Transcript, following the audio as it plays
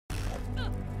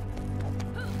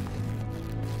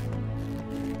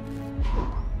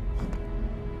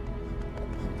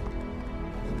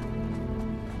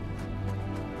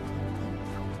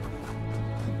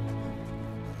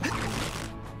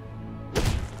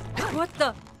What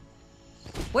the?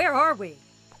 Where are we?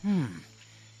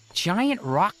 Giant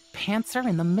rock panther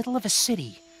in the middle of a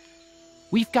city.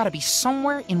 We've got to be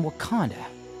somewhere in Wakanda.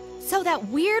 So that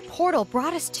weird portal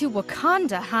brought us to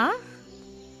Wakanda, huh?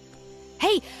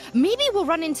 Hey, maybe we'll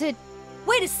run into...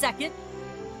 Wait a second.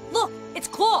 Look, it's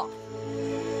Claw.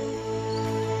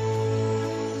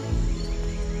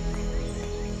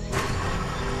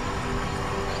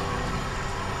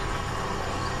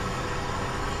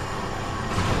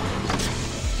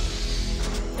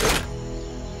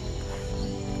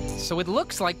 So it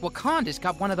looks like Wakanda's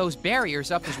got one of those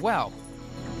barriers up as well.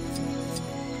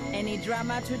 Any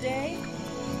drama today?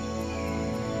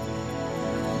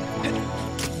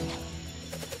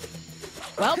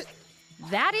 Well,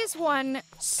 that is one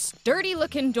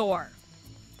sturdy-looking door.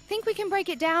 Think we can break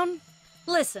it down?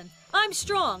 Listen, I'm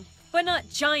strong, but not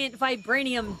giant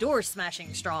vibranium door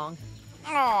smashing strong.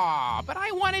 Aw, but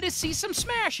I wanted to see some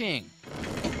smashing.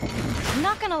 I'm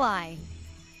not gonna lie.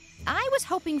 I was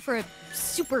hoping for a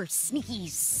super sneaky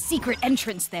secret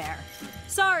entrance there.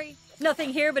 Sorry,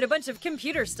 nothing here but a bunch of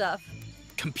computer stuff.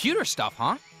 Computer stuff,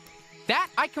 huh? That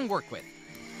I can work with.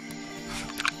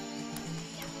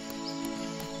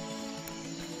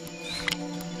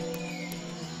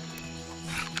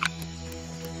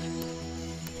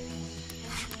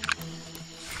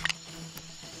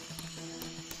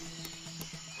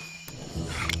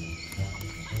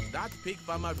 That pig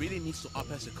farmer really needs to up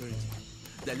her security.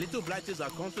 The little blighters are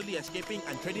constantly escaping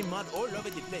and trading mud all over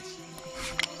the place.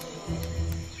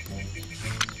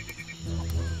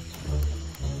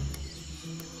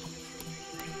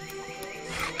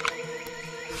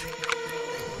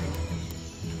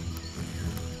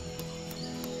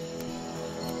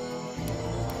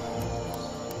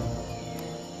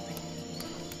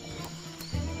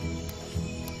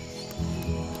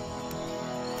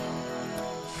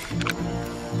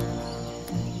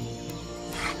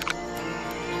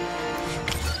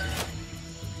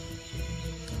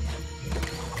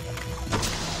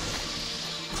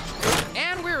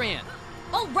 In.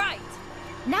 All right!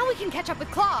 Now we can catch up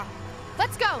with Claw.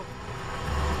 Let's go!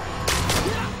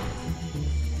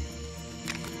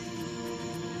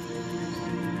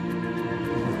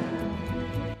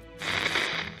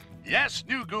 Yes,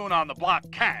 new goon on the block,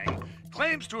 Kang,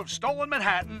 claims to have stolen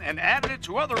Manhattan and added it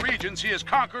to other regions he has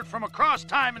conquered from across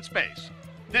time and space.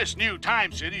 This new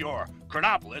time city, or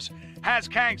Chronopolis, has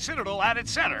Kang's Citadel at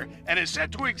its center and is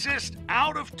said to exist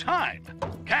out of time.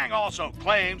 Kang also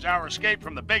claims our escape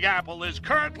from the Big Apple is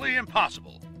currently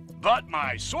impossible. But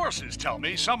my sources tell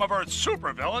me some of Earth's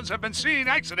supervillains have been seen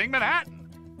exiting Manhattan.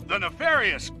 The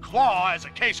nefarious Claw is a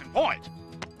case in point.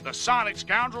 The Sonic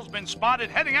scoundrel's been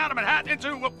spotted heading out of Manhattan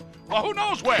into, well, who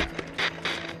knows where.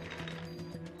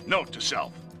 Note to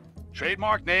self,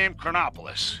 trademark name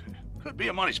Chronopolis. Could be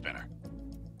a money spinner.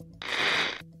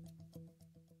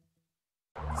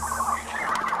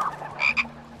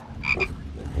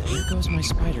 Here goes my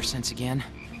spider sense again.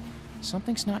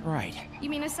 Something's not right. You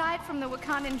mean aside from the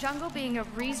Wakandan jungle being a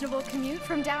reasonable commute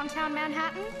from downtown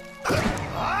Manhattan?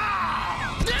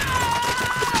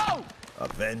 No!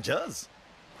 Avengers?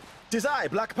 'Tis I,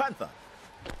 Black Panther,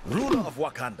 ruler of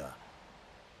Wakanda.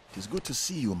 'Tis good to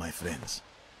see you, my friends.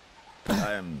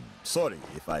 I am sorry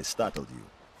if I startled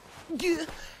you.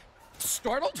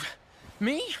 Startled?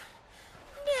 Me?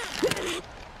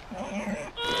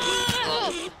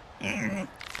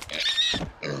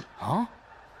 Huh?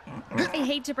 I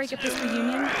hate to break up this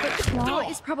reunion, but Claw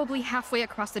is probably halfway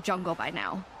across the jungle by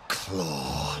now.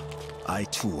 Claw. I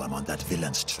too am on that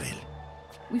villain's trail.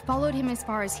 We followed him as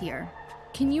far as here.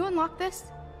 Can you unlock this?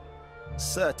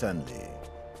 Certainly.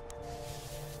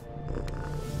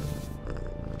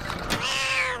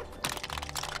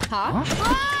 Huh?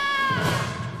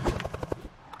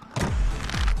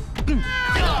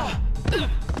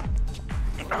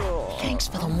 Thanks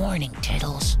for the warning,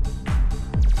 Tiddles.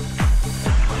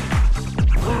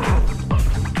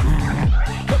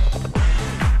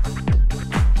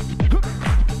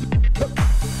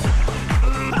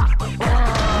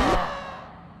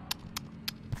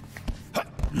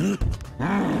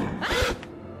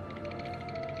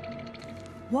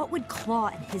 What would Claw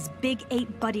and his big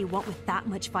ape buddy want with that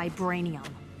much vibranium?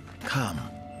 Come,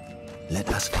 let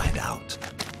us find out.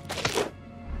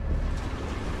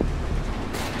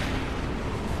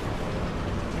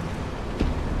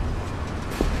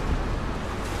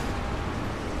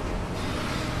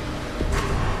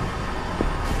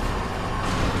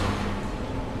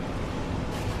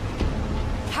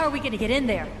 How are we gonna get in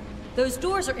there? Those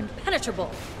doors are impenetrable,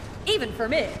 even for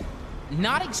me.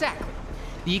 Not exactly.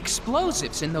 The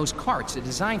explosives in those carts are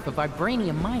designed for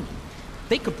vibranium mining.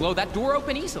 They could blow that door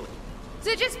open easily.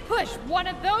 So just push one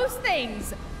of those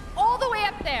things all the way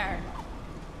up there.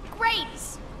 Great!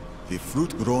 The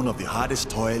fruit grown of the hardest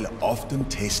toil often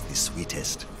tastes the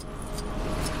sweetest.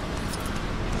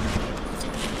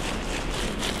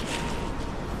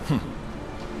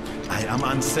 I am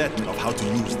uncertain of how to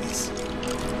use this.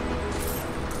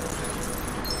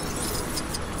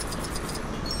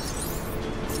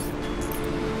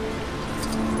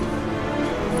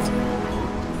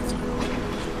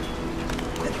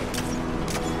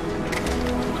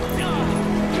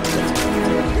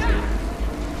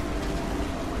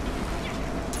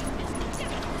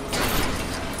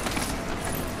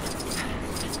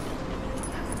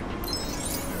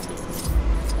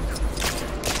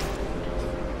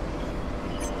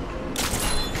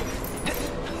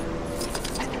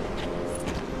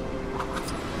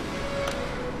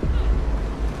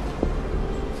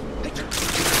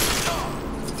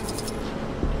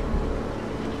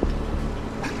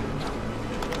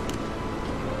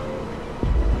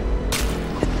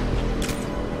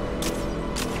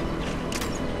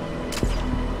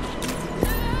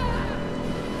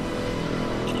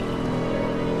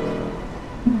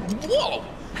 Whoa!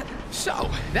 So,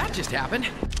 that just happened.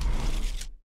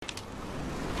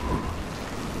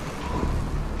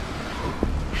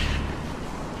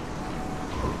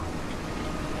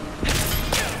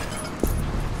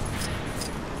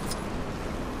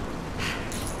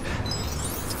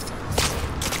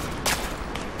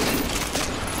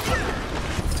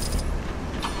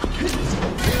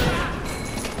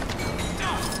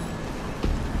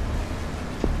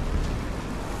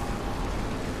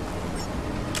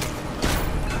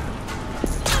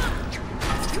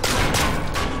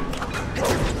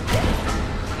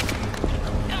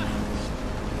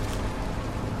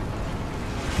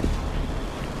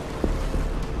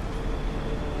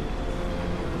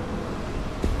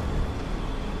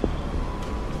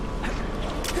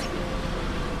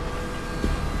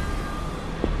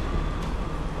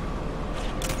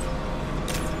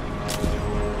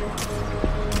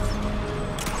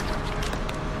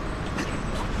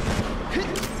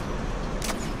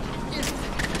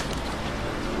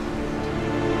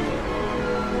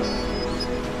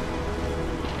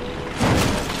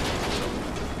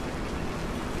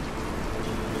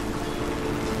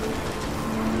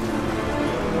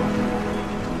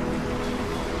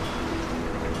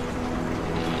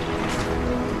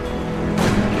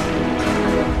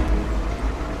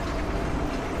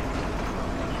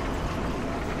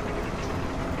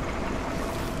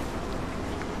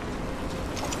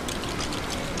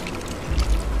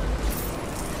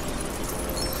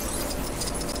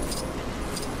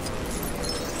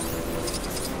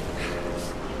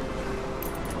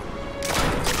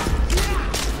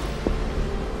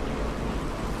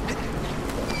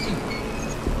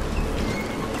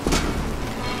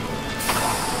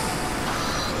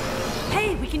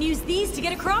 These to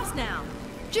get across now.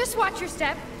 Just watch your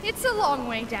step. It's a long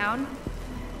way down.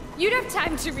 You'd have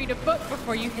time to read a book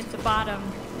before you hit the bottom.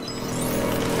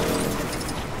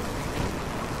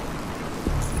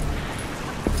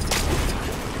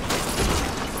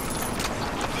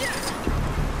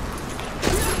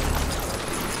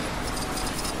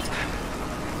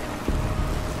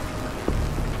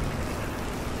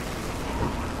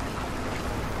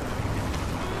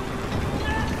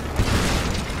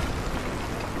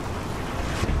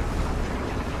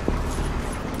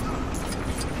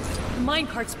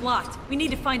 Minecart's blocked. We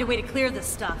need to find a way to clear this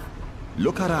stuff.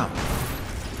 Look around.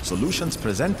 Solutions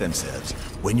present themselves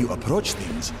when you approach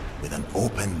things with an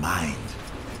open mind.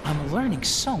 I'm learning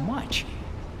so much.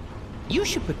 You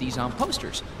should put these on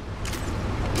posters.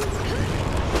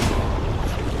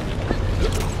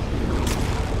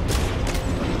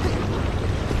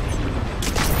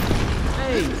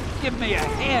 Hey, give me a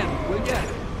hand, will ya?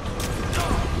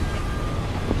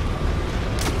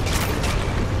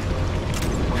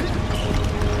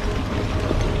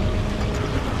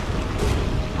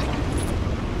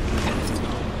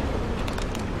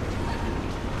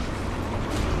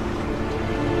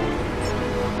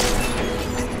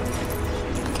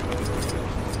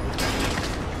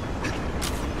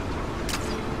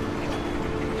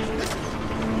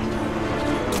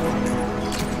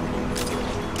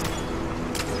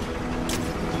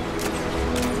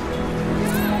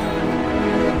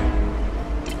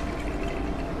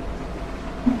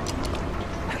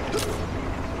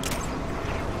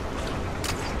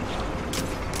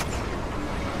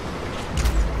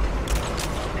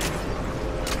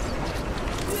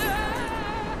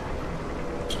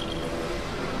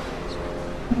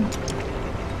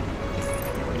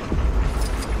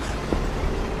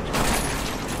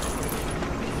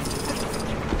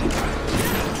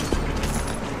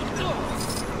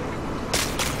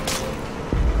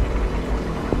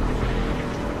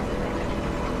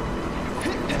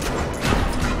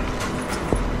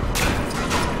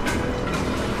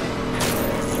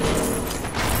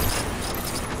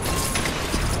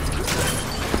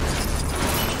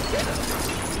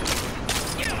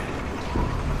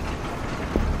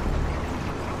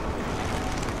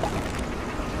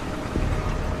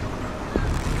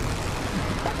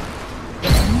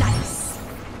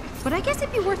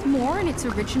 be worth more in its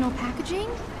original packaging?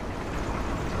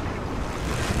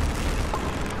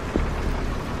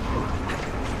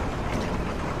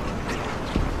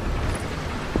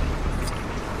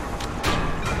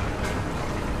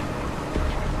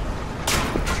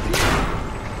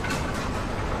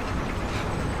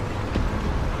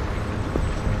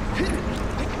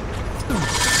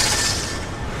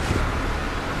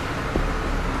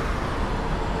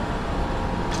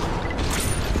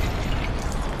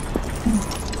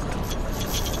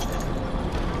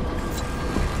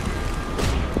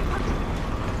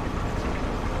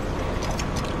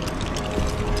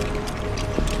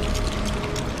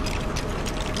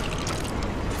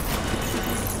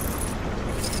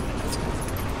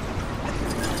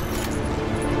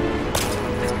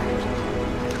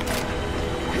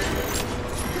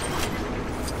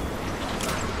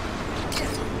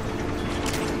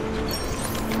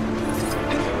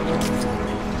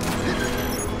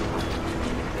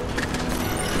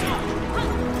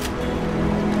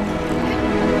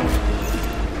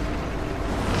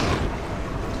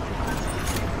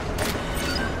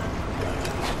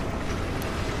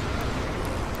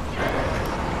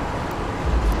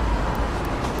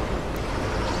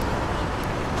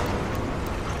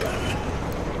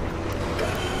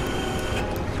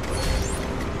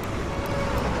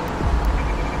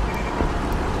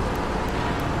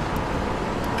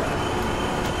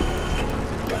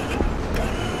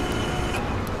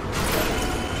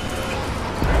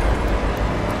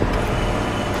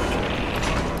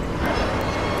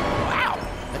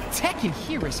 In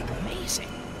here is amazing.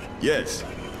 Yes.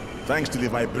 Thanks to the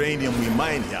vibranium we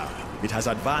mine here, it has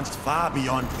advanced far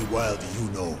beyond the world you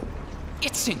know.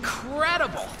 It's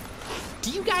incredible.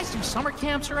 Do you guys do summer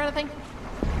camps or anything?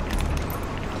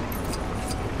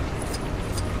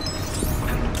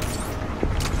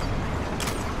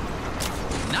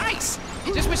 Nice!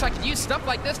 Just wish I could use stuff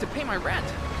like this to pay my rent.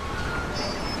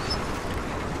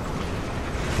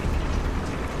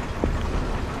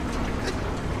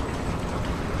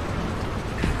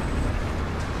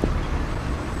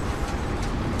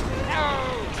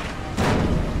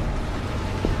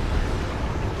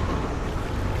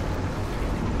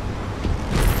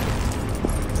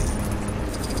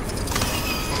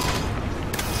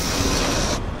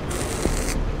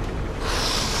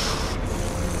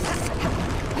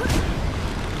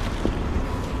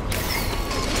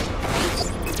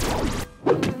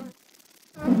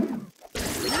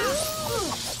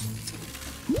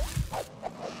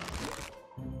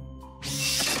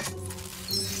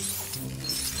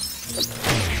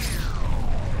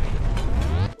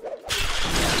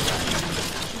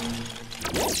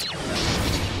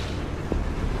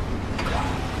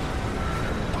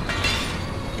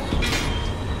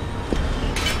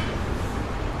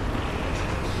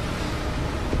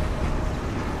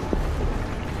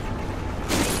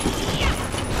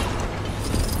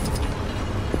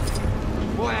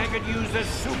 Could use a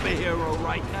superhero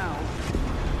right now.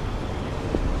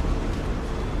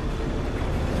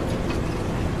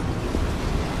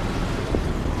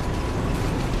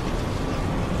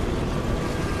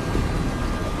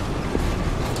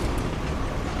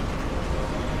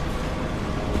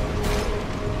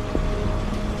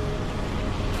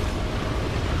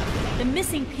 The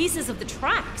missing pieces of the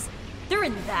tracks. They're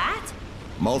in that?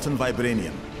 Molten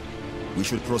vibranium. We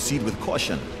should proceed with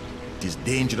caution. It is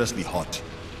dangerously hot.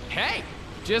 Hey,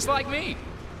 just like me.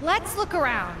 Let's look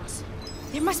around.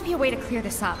 There must be a way to clear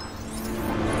this up.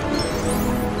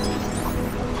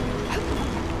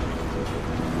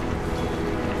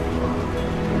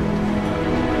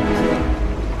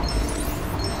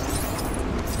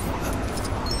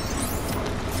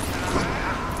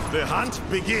 The hunt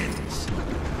begins.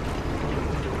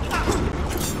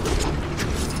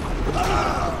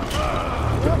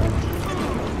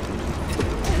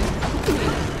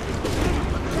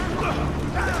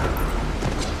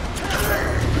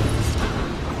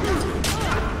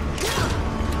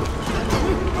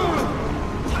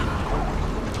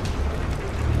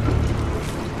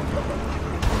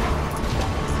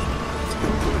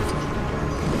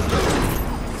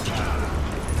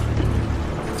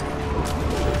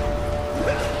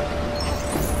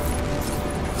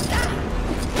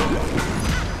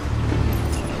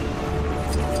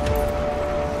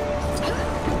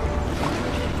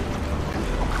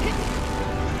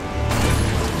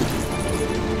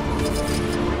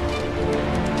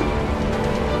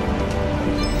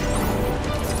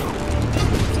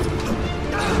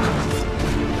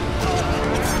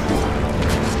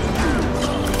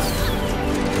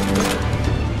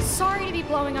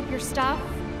 Stuff?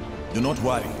 Do not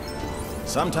worry.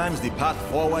 Sometimes the path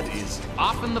forward is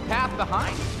often the path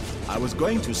behind. I was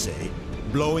going to say,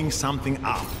 blowing something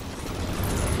up.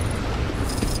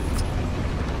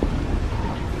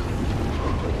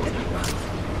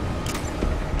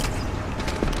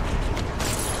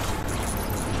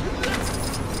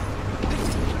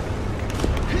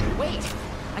 Wait,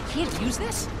 I can't use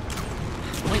this?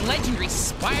 My legendary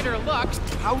spider looks.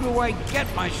 How do I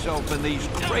get myself in these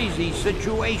crazy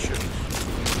situations?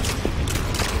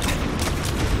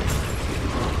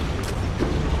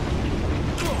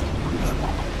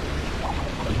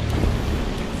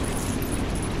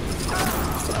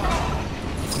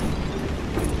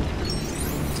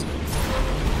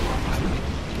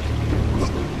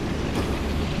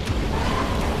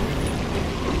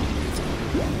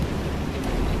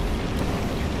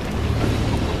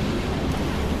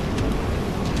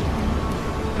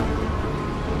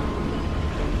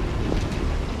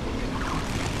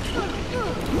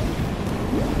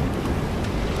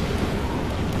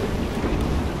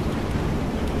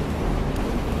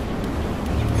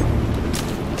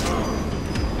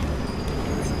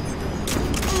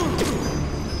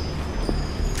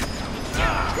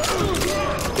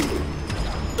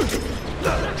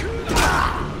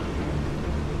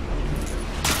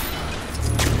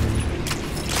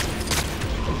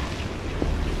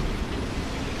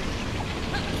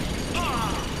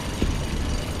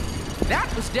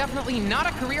 That was definitely not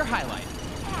a career highlight.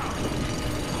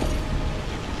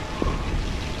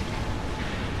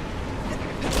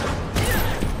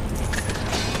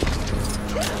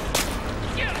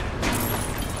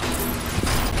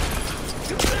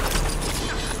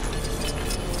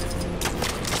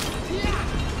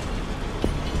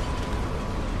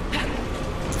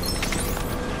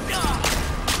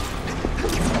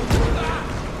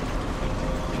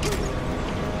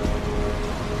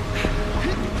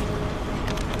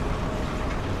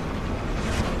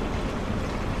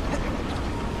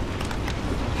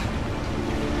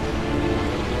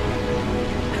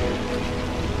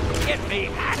 Get me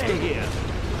out of here!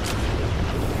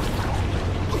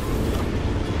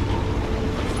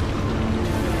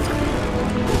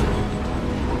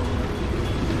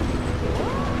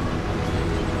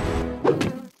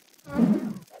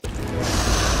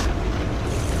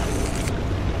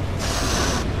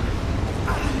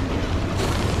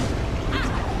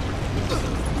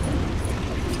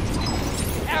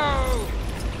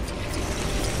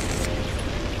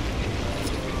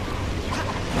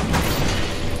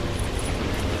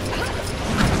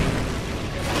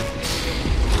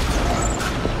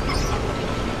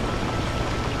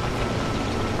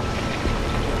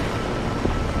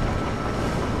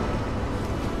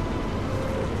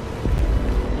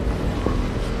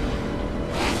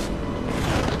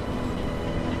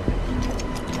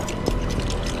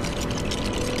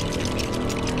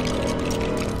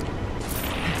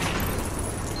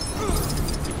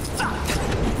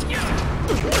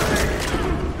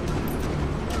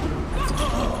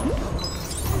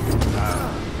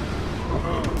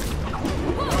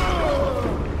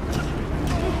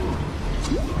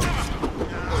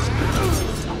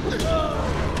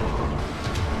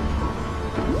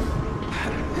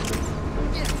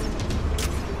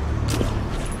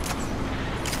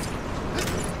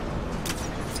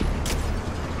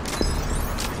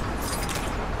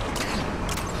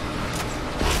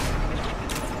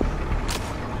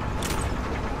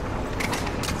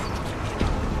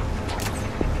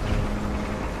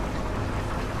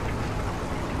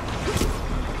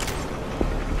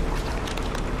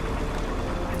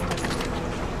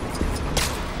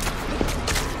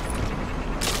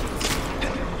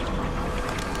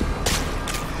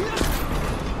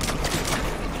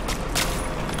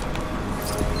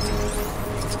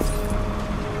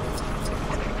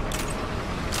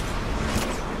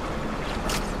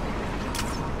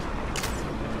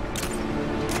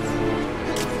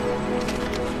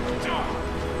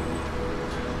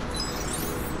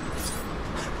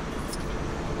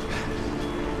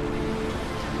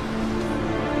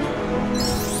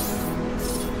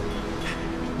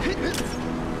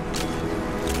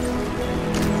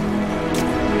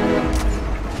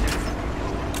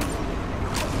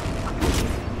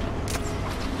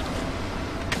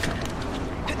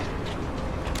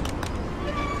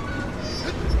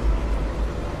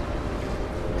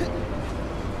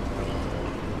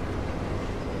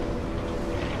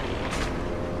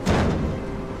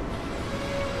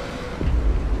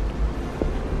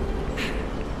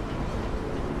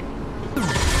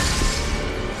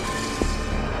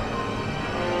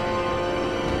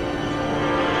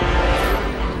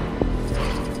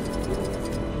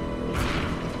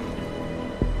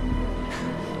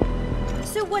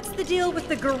 What's the deal with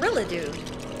the gorilla dude?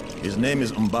 His name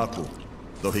is M'Baku,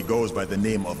 though he goes by the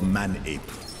name of Man-Ape.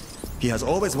 He has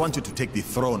always wanted to take the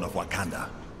throne of Wakanda.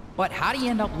 But how do you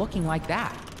end up looking like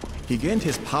that? He gained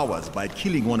his powers by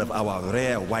killing one of our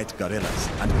rare white gorillas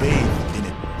and bathed in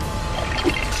it.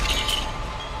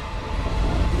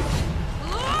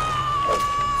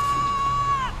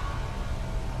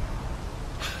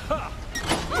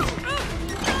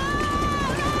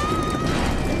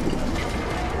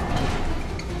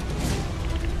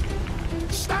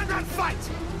 Stand and fight!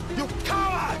 You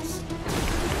cowards!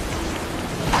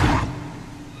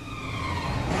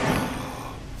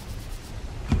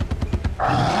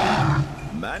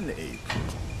 Man-ape.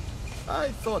 I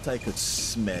thought I could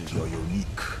smell your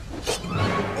unique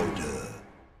odor.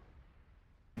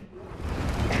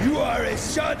 You are a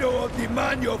shadow of the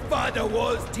man your father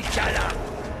was, T'Challa.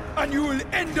 And you will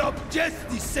end up just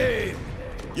the same.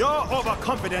 Your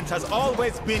overconfidence has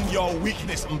always been your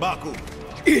weakness, M'Baku.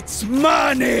 It's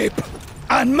Man-ape!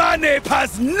 And Man-ape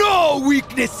has no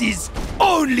weaknesses,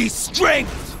 only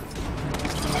strength!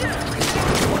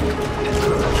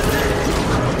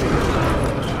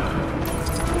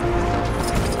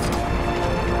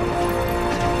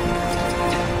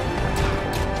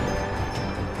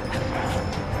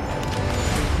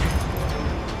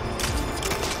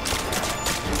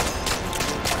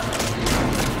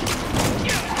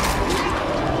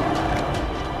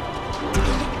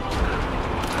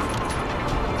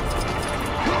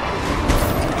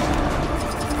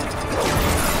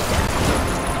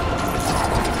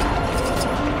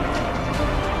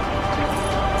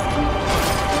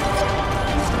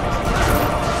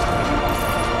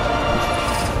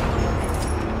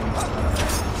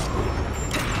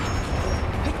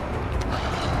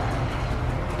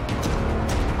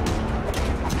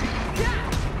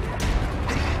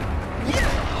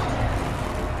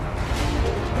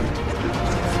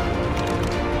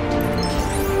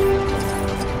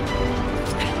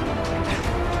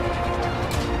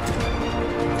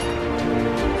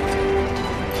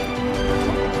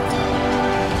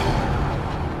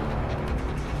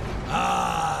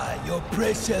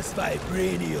 Precious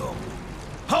vibranium.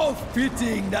 How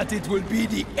fitting that it will be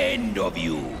the end of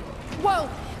you. Whoa!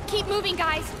 Keep moving,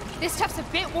 guys. This stuff's a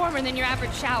bit warmer than your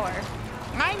average shower.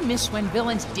 I miss when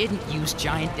villains didn't use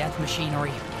giant death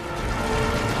machinery.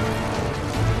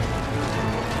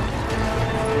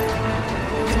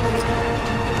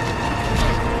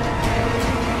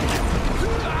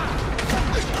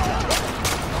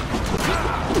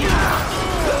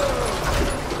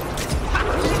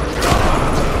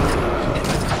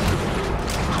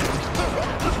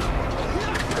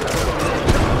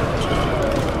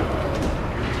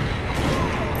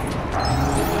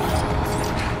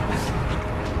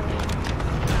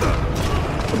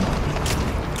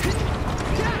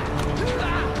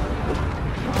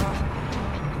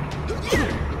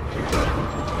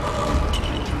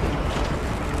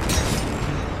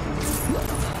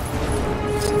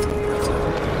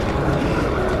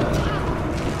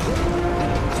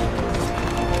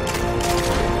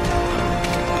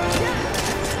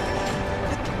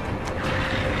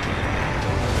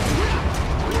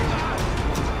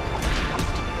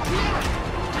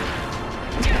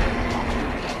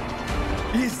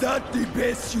 Is that the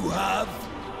best you have?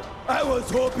 I was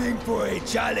hoping for a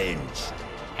challenge.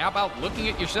 How about looking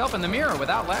at yourself in the mirror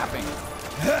without laughing?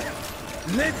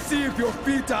 Let's see if your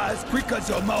feet are as quick as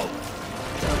your mouth.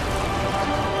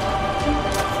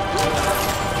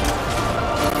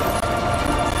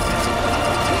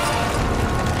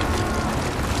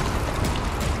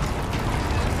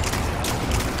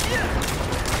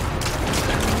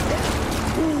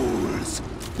 Fools!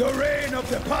 The reign of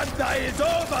the panther is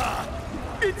over!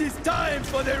 It is time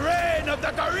for the reign of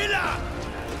the gorilla!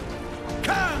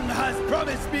 Kang has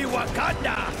promised me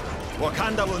Wakanda!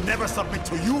 Wakanda will never submit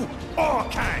to you or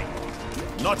Kang.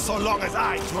 Not so long as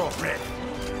I draw breath.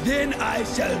 Then I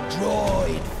shall draw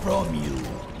it from you.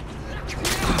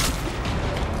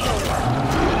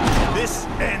 This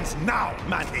ends now,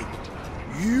 Man-ape.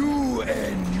 You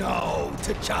end now,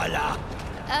 T'Challa.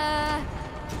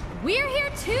 We're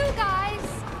here too, guys.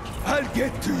 I'll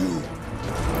get to you.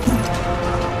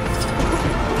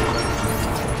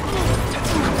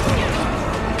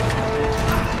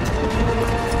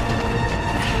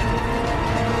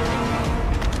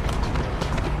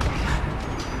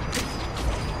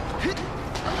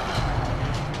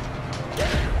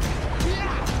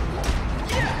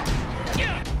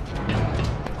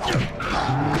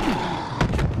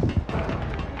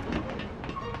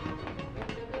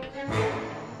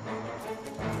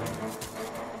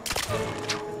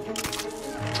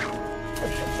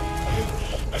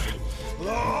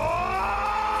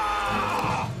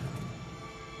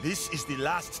 This is the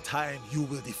last time you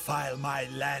will defile my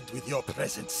land with your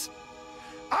presence.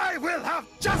 I will have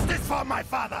justice for my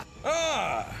father!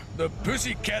 Ah, the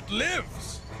pussycat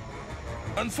lives.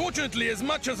 Unfortunately, as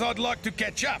much as I'd like to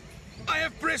catch up, I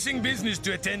have pressing business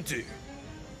to attend to.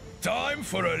 Time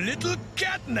for a little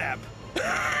cat nap.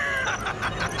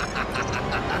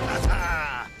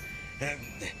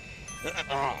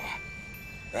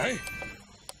 Hey?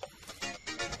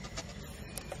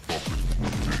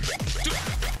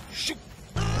 Shoot!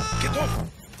 Get off!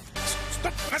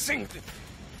 Stop pressing!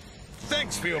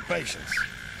 Thanks for your patience.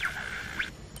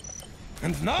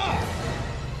 And now,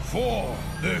 for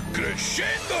the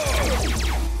crescendo!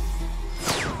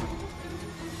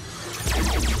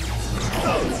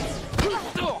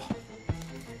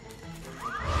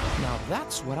 Now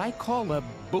that's what I call a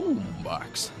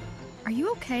boombox. Are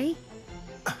you okay?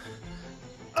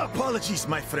 Apologies,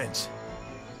 my friends.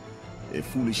 A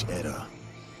foolish error.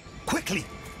 Quickly,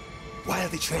 while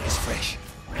the trail is fresh.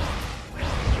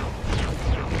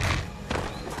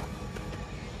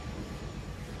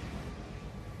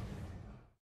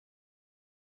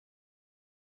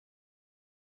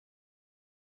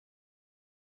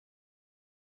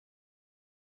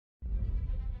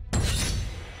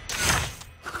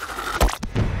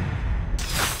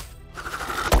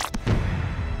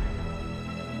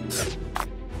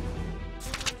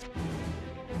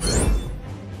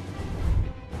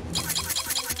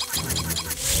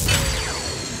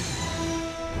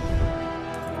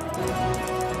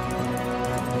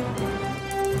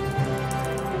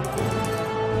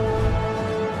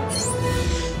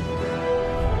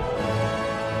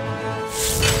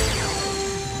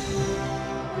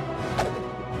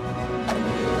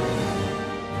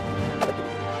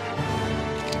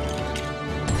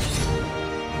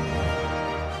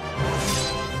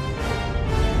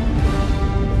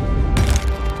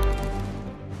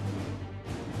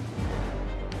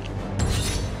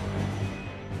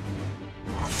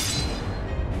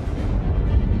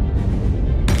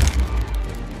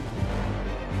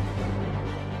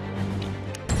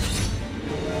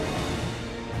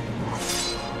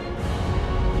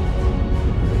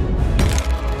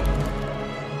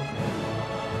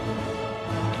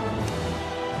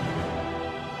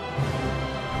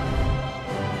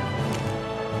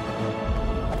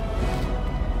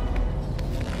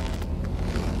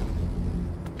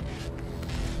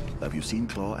 Have you seen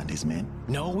Claw and his men?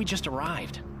 No, we just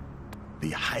arrived.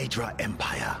 The Hydra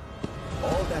Empire.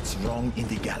 All that's wrong in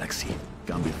the galaxy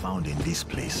can be found in this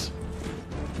place.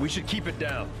 We should keep it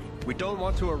down. We don't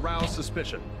want to arouse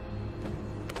suspicion.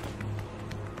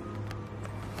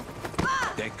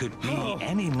 There could be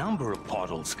any number of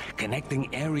portals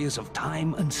connecting areas of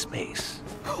time and space.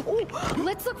 Oh,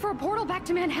 let's look for a portal back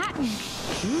to Manhattan.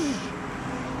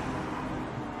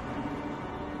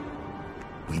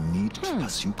 We need to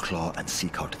pursue Claw and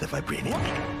seek out the Vibranium.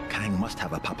 Kang must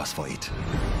have a purpose for it.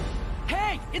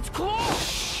 Hey, it's Claw!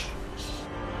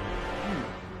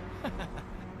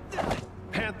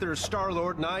 Panther,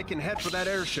 Star-Lord, and I can head for that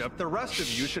airship. The rest of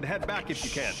you should head back if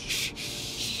you can.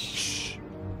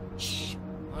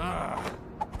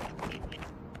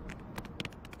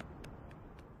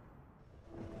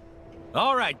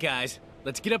 All right, guys.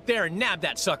 Let's get up there and nab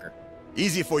that sucker.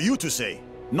 Easy for you to say.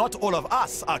 Not all of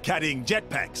us are carrying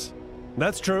jetpacks.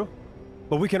 That's true.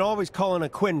 But we can always call in a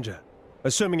Quinja.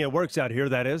 Assuming it works out here,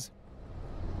 that is.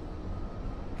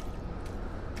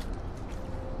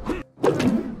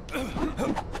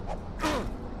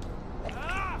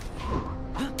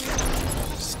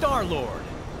 Star-Lord,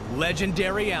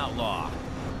 legendary outlaw.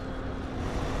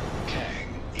 Kang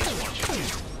is watching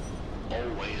you.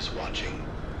 Always watching.